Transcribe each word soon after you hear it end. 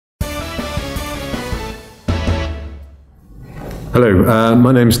Hello,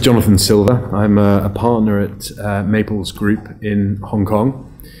 my name is Jonathan Silver. I'm a partner at Maples Group in Hong Kong.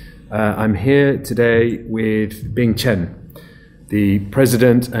 I'm here today with Chen, the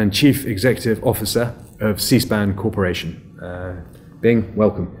President and Chief Executive Officer of Seaspan Corporation. Bing,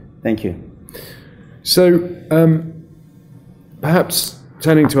 welcome. Thank you. So, perhaps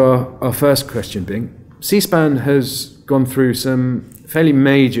turning to our first question, Bing, Seaspan has gone through some fairly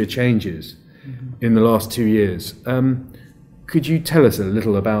major changes in the last 2 years. Could you tell us a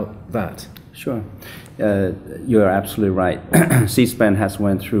little about that? Sure. You are absolutely right. Seaspan has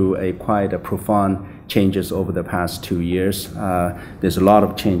went through quite a profound changes over the past 2 years. There's a lot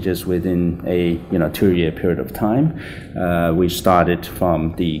of changes within a 2-year period of time. We started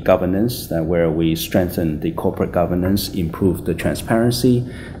from the governance, where we strengthened the corporate governance, improved the transparency.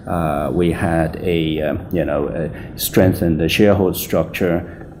 We had strengthened the shareholder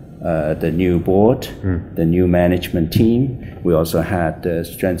structure. The new board, the new management team. We also had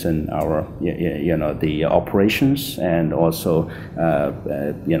strengthened our, the operations, and also,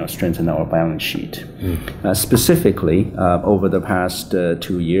 strengthen our balance sheet. Specifically, over the past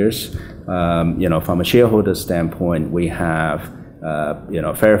 2 years, from a shareholder standpoint, we have,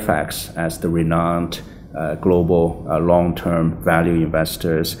 Fairfax as the renowned global long-term value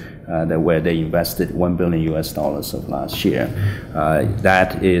investors, where they invested $1 billion of last year.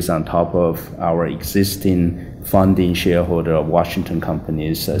 That is on top of our existing funding shareholder of Washington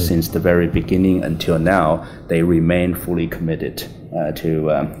companies since the very beginning until now. They remain fully committed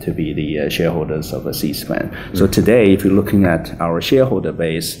to be the shareholders of a Seaspan. So today, if you're looking at our shareholder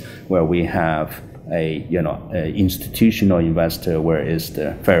base, where we have a institutional investor, where is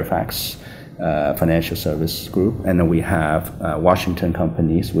the Fairfax financial service group, and then we have Washington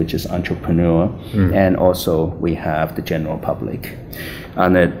companies, which is entrepreneur, and also we have the general public.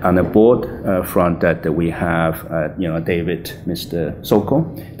 On the board front, that we have David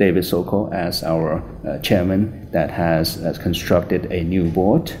Sokol as our chairman, that has constructed a new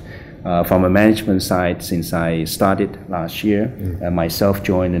board. From a management side, since I started last year, myself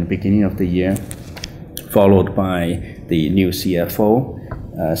joined in the beginning of the year, followed by the new CFO,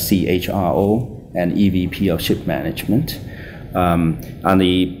 CHRO, and EVP of ship management. On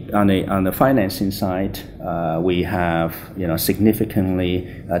the financing side, we have significantly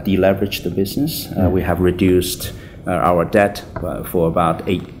deleveraged the business. We have reduced our debt for about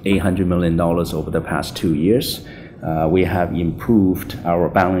 $800 million over the past 2 years. We have improved our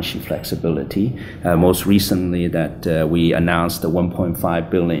balance sheet flexibility. Most recently, that we announced the $1.5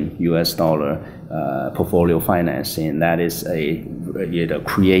 billion portfolio financing. That is a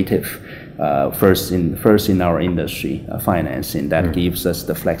creative first in our industry financing that gives us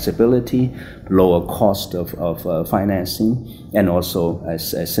the flexibility, lower cost of financing, and also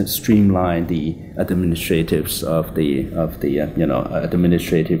streamline the administratives of the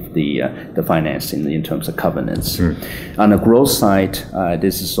financing in terms of covenants. On the growth side,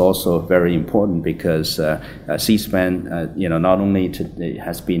 this is also very important because Seaspan, not only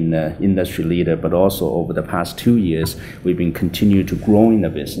has been industry leader, but also over the past 2 years, we've been continuing to grow in the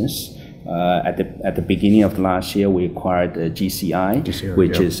business. At the beginning of last year, we acquired GCI,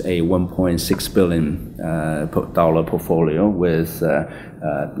 which is a $1.6 billion portfolio with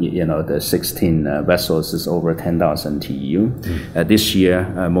the 16 vessels is over 10,000 TEU. This year,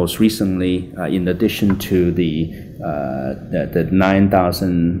 most recently, in addition to the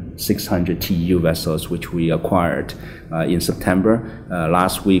 9,600 TEU vessels which we acquired in September.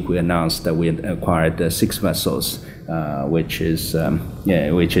 Last week we announced that we had acquired 6 vessels, which is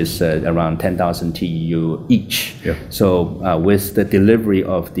around 10,000 TEU each. So with the delivery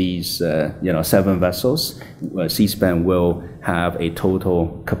of these 7 vessels, Seaspan will have a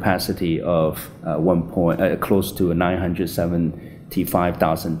total capacity of close to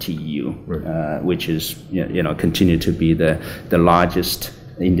 975,000 TEU, which is continue to be the largest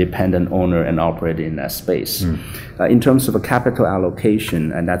independent owner and operator in that space. In terms of a capital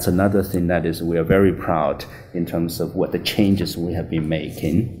allocation, and that's another thing that is we are very proud in terms of what the changes we have been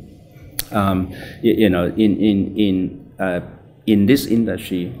making. In this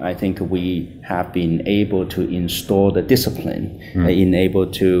industry, I think we have been able to install the discipline,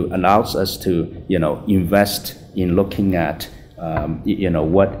 allows us to invest in looking at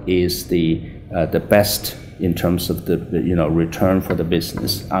what is the best in terms of the return for the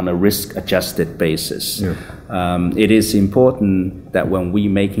business on a risk-adjusted basis. It is important that when we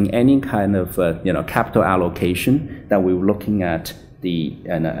making any kind of capital allocation, that we're looking at the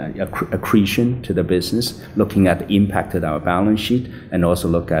accretion to the business, looking at the impact of our balance sheet, and also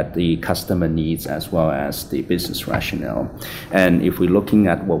look at the customer needs as well as the business rationale. And if we're looking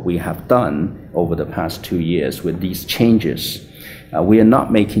at what we have done over the past 2 years with these changes, we are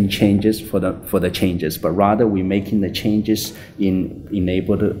not making changes for the changes, but rather we're making the changes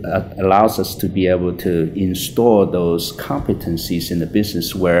allows us to be able to install those competencies in the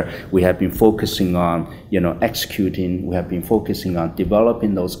business where we have been focusing on, executing. We have been focusing on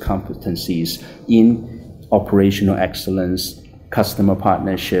developing those competencies in operational excellence, customer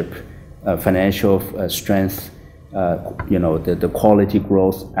partnership, financial strength, the quality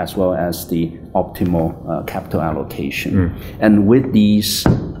growth, as well as the optimal capital allocation. And with these,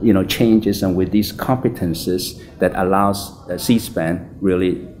 changes and with these competences that allows Seaspan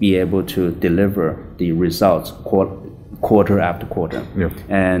really be able to deliver the results quarter after quarter.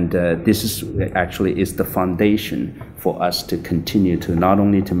 And this is the foundation for us to continue to not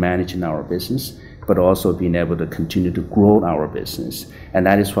only to manage in our business, but also being able to continue to grow our business. And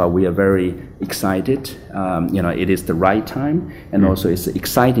that is why we are very excited. It is the right time, and also it's an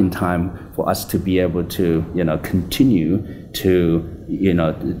exciting time for us to be able to, continue to,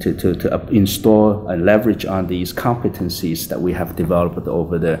 to install and leverage on these competencies that we have developed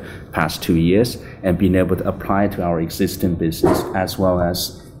over the past 2 years, and being able to apply to our existing business as well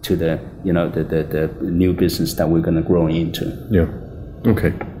as to the, the new business that we're going to grow into. Yeah.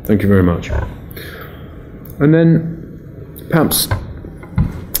 Okay. Thank you very much. And then, perhaps,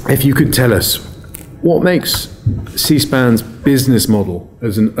 if you could tell us, what makes Seaspan's business model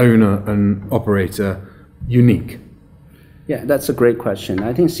as an owner and operator unique? Yeah, that's a great question.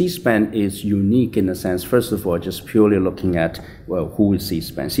 I think Seaspan is unique in the sense, first of all, just purely looking at, well, who is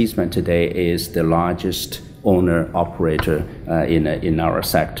Seaspan? Seaspan today is the largest owner-operator in our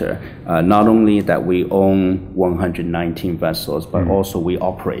sector. Not only that we own 119 vessels, but also we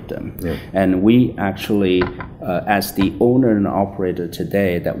operate them. And we actually, as the owner and operator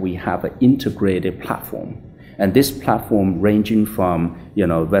today, that we have an integrated platform. And this platform ranging from,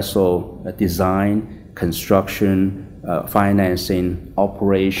 vessel design, construction, financing,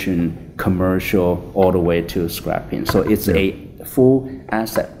 operation, commercial, all the way to scrapping. So it's a full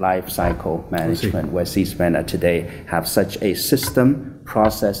asset life cycle management where Seaspan today have such a system,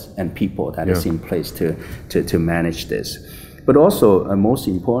 process, and people that is in place to manage this. But also, most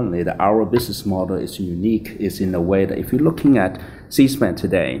importantly, that our business model is unique, is in the way that if you're looking at Seaspan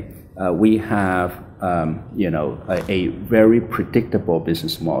today, we have a very predictable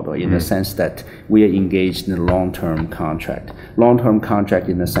business model in the sense that we are engaged in a long-term contract. Long-term contract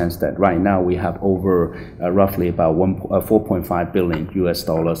in the sense that right now we have over roughly about $4.5 billion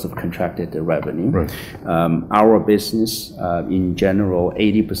of contracted revenue. Our business, in general,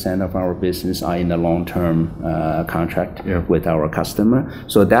 80% of our business are in a long-term contract with our customer.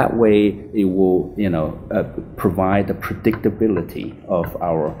 So that way it will, provide the predictability of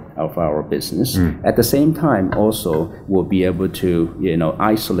our business. At the same time, also will be able to,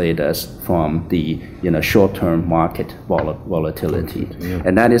 isolate us from the, short-term market volatility.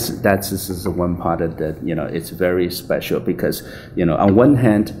 And this is one part of that, it's very special because, on one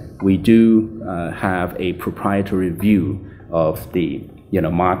hand, we do have a proprietary view of the,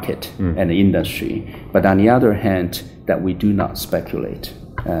 market and the industry, but on the other hand, that we do not speculate.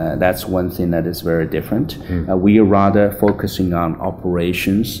 That's one thing that is very different. We are rather focusing on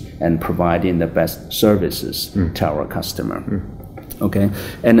operations and providing the best services to our customer. Okay,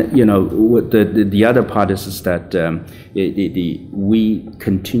 and the other part is that we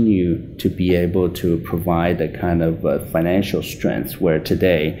continue to be able to provide a kind of financial strength where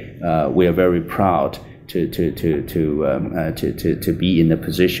today we are very proud to be in a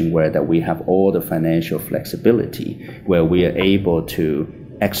position where that we have all the financial flexibility where we are able to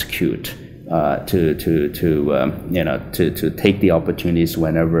execute to take the opportunities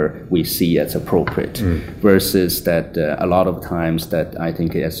whenever we see it's appropriate, versus that a lot of times that I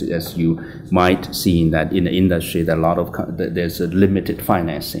think as you might see in that in the industry that there's a limited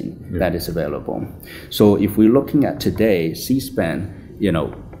financing that is available. So if we're looking at today, Seaspan,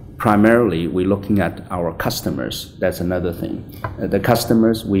 primarily we're looking at our customers. That's another thing. The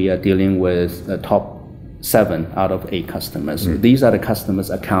customers, we are dealing with the top 7 out of 8 customers. These are the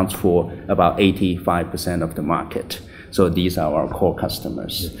customers accounts for about 85% of the market. So these are our core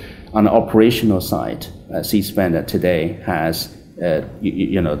customers. On the operational side, Seaspan today has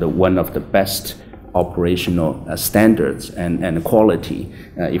one of the best operational standards and quality.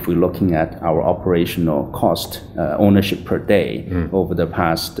 If we're looking at our operational cost ownership per day over the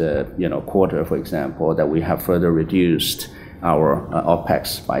past quarter, for example, that we have further reduced our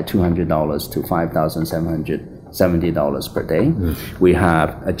OPEX by $200 to $5,700 $70 per day. We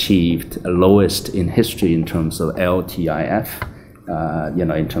have achieved lowest in history in terms of LTIF,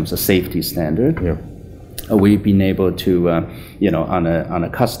 in terms of safety standard. Yeah. We've been able to, on a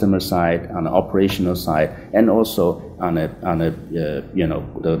customer side, on the operational side, and also on the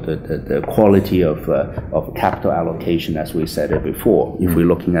quality of capital allocation, as we said it before. If we're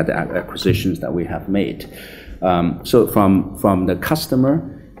looking at the acquisitions that we have made, so from the customer,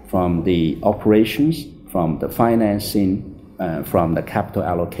 from the operations, from the financing, from the capital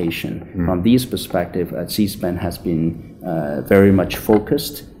allocation, from these perspectives, Seaspan has been very much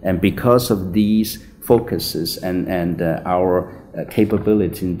focused, and because of these focuses and our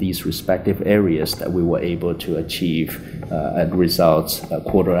capability in these respective areas, that we were able to achieve results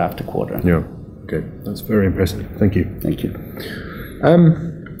quarter after quarter. Yeah, okay, that's very impressive. Thank you. Thank you.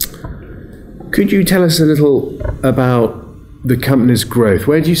 Could you tell us a little about the company's growth?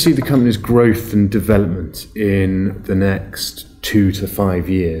 Where do you see the company's growth and development in the next 2 to 5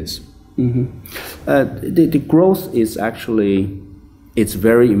 years? The growth is actually, it's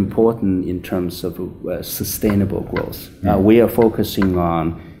very important in terms of sustainable growth. We are focusing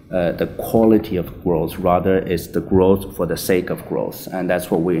on the quality of growth, rather it's the growth for the sake of growth, and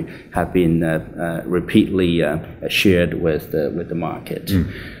that's what we have been repeatedly shared with the market.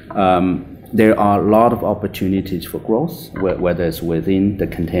 There are a lot of opportunities for growth, whether it's within the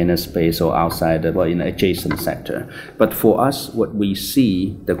container space or outside or in an adjacent sector. But for us, what we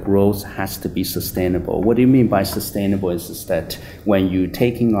see, the growth has to be sustainable. What do you mean by sustainable is that when you're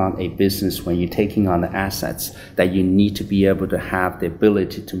taking on a business, when you're taking on the assets, that you need to be able to have the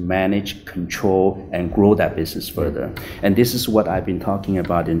ability to manage, control, and grow that business further. And this is what I've been talking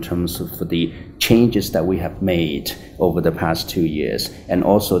about in terms of the changes that we have made over the past 2 years, and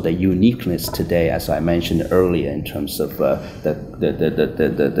also the uniqueness today, as I mentioned earlier, in terms of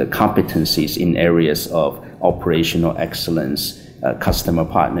the competencies in areas of operational excellence, customer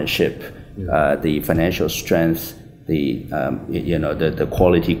partnership, the financial strength, the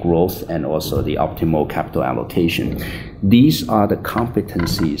quality growth, and also the optimal capital allocation. These are the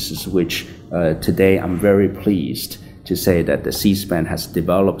competencies which today I'm very pleased to say that the Seaspan has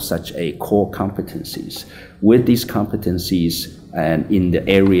developed such a core competencies. With these competencies and in the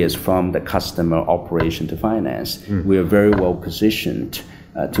areas from the customer operation to finance, we are very well positioned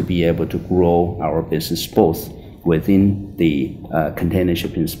to be able to grow our business both within the container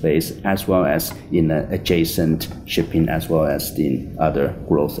shipping space as well as in adjacent shipping as well as in other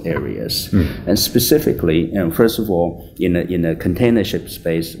growth areas. And specifically, first of all, in a container ship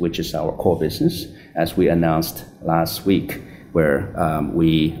space, which is our core business, as we announced last week, where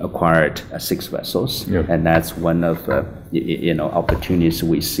we acquired 6 vessels, and that's one of opportunities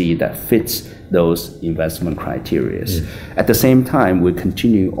we see that fits those investment criteria. At the same time, we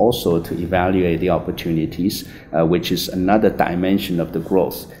continue also to evaluate the opportunities, which is another dimension of the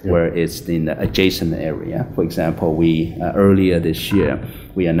growth, where it's in the adjacent area. For example, we earlier this year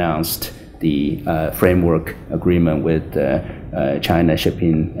we announced the framework agreement with China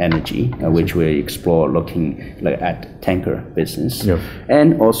Shipping Energy, which we explore looking at tanker business.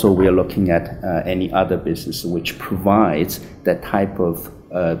 And also we are looking at any other business which provides that type of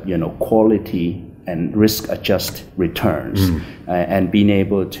quality and risk-adjusted returns, and being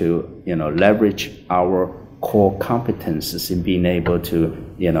able to leverage our core competences in being able to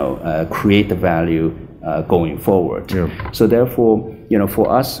create the value going forward. So therefore,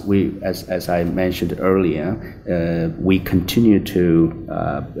 for us, we, as I mentioned earlier, we continue to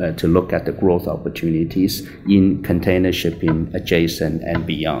look at the growth opportunities in container shipping, adjacent and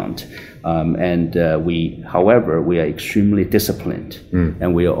beyond. However, we are extremely disciplined,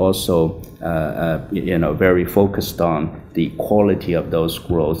 and we are also, very focused on the quality of those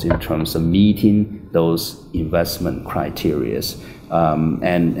growths in terms of meeting those investment criteria.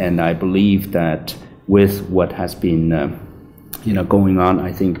 And I believe that with what has been going on,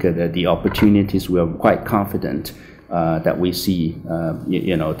 I think that the opportunities, we are quite confident that we see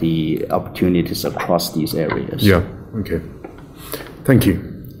the opportunities across these areas. Yeah, okay. Thank you.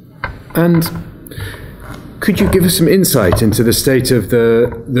 And could you give us some insight into the state of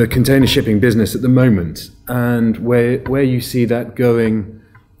the container shipping business at the moment, and where you see that going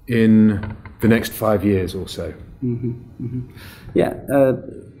in the next 5 years or so? Yeah,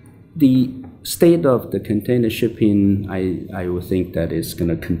 the state of the container shipping, I would think that is going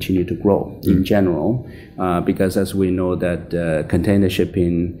to continue to grow in general, because as we know that container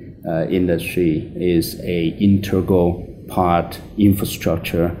shipping industry is a integral part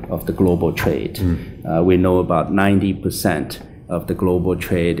infrastructure of the global trade. We know about 90% of the global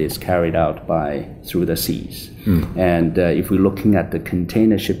trade is carried out through the seas. And if we're looking at the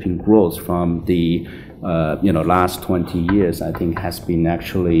container shipping growth from the last 20 years, I think has been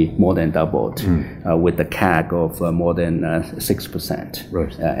actually more than doubled, with the CAG of more than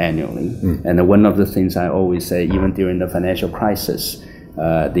 6% annually. And one of the things I always say, even during the financial crisis,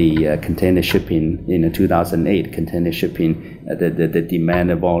 the container shipping in 2008, container shipping, the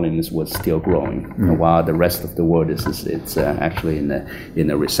demand volumes was still growing, while the rest of the world it's actually in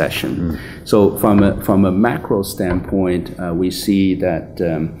a recession. So from a macro standpoint, we see that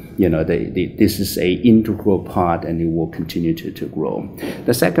this is a integral part, and it will continue to grow.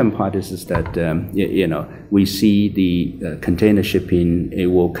 The second part is that we see the container shipping, it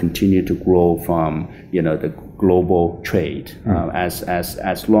will continue to grow from the global trade,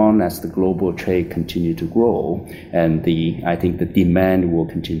 as long as the global trade continue to grow, and I think the demand will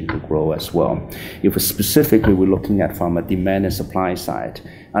continue to grow as well. If specifically we're looking at from a demand and supply side,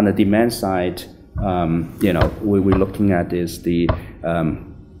 on the demand side, we're looking at is the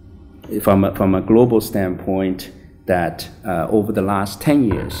from a global standpoint that over the last 10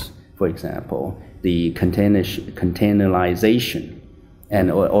 years, for example, the containerization and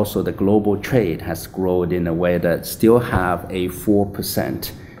also the global trade has grown in a way that still have a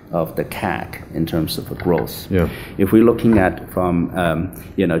 4% of the CAG in terms of growth. If we're looking at from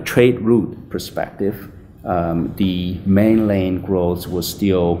trade route perspective, the main lane growth was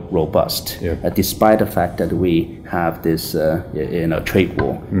still robust, despite the fact that we have this trade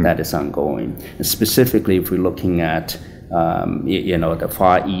war that is ongoing. And specifically, if we're looking at the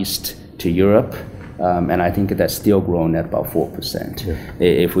Far East to Europe, and I think that's still growing at about 4%.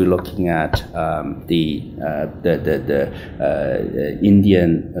 If we're looking at the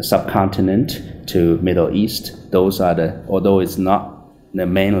Indian subcontinent to Middle East, those are although it's not the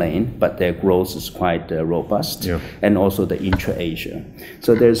main lane, but their growth is quite robust, and also the intra-Asia.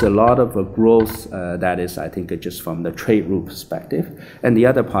 So there's a lot of growth that is, I think, just from the trade route perspective, and the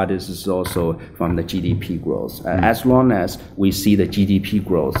other part is also from the GDP growth. As long as we see the GDP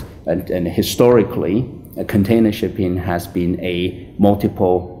growth, and historically, container shipping has been a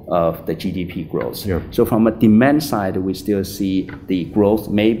multiple of the GDP growth. So from a demand side, we still see the growth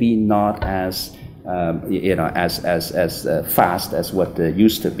maybe not as as fast as what they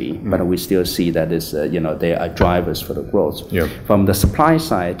used to be, but we still see that is they are drivers for the growth. From the supply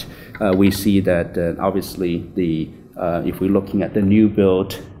side, we see that obviously if we're looking at the new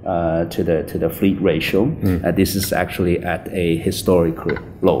build to the fleet ratio, this is actually at a historical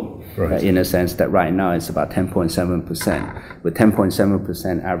low. In a sense that right now it's about 10.7%. With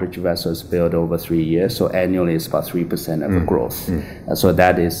 10.7% average vessels built over 3 years, so annually it's about 3% of the growth. So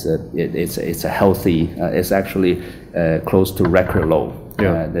that is it's a healthy. It's actually close to record low.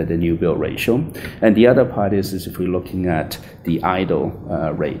 The new build ratio. And the other part is if we're looking at the idle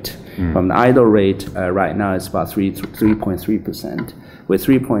rate. From the idle rate, right now it's about 3.3%. With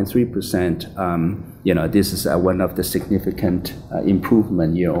 3.3%, this is one of the significant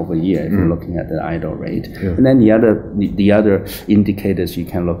improvement year over year if you're looking at the idle rate. And then the other indicators you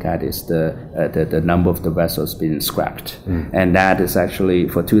can look at is the number of the vessels being scrapped. And that is actually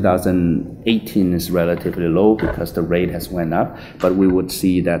for 2018 is relatively low because the rate has went up, but we would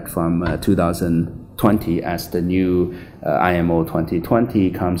see that from 2020 as the new IMO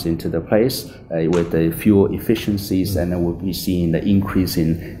 2020 comes into the place with the fuel efficiencies, and then we'll be seeing the increase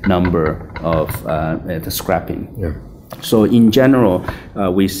in number of the scrapping. So in general,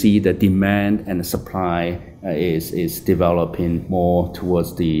 we see the demand and the supply is developing more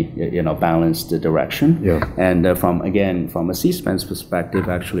towards the balanced direction. And from a Seaspan's perspective,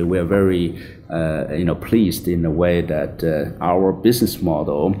 actually we are very pleased in the way that our business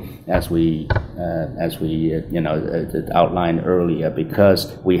model, as we outlined earlier,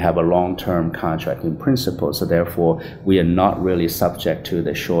 because we have a long-term contracting principle, so therefore we are not really subject to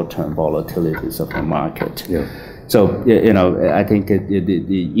the short-term volatilities of the market. So I think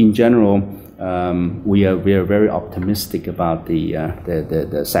in general, we are very optimistic about the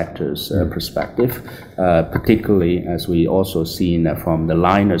sector's perspective, particularly as we also seen from the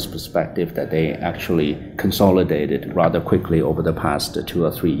liners' perspective that they actually consolidated rather quickly over the past 2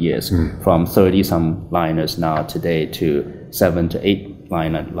 or 3 years, from 30-some liners now today to 7 to 8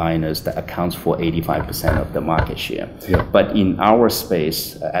 liners that accounts for 85% of the market share. But in our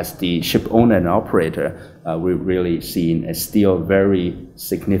space, as the ship owner and operator, we're really seeing a still very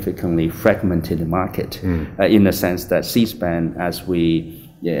significantly fragmented market, in the sense that Seaspan, as we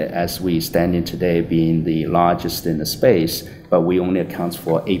stand in today, being the largest in the space, but we only account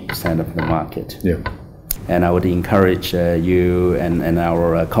for 8% of the market. And I would encourage you and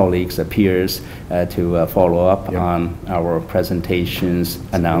our colleagues, peers, to follow up on our presentations,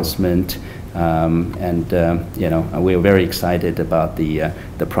 announcement, and we're very excited about the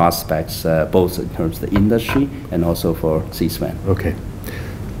prospects, both in terms of the industry and also for Seaspan. Okay.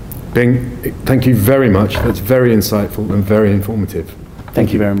 Bing, thank you very much. That's very insightful and very informative.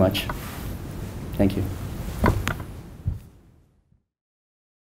 Thank you very much. Thank you.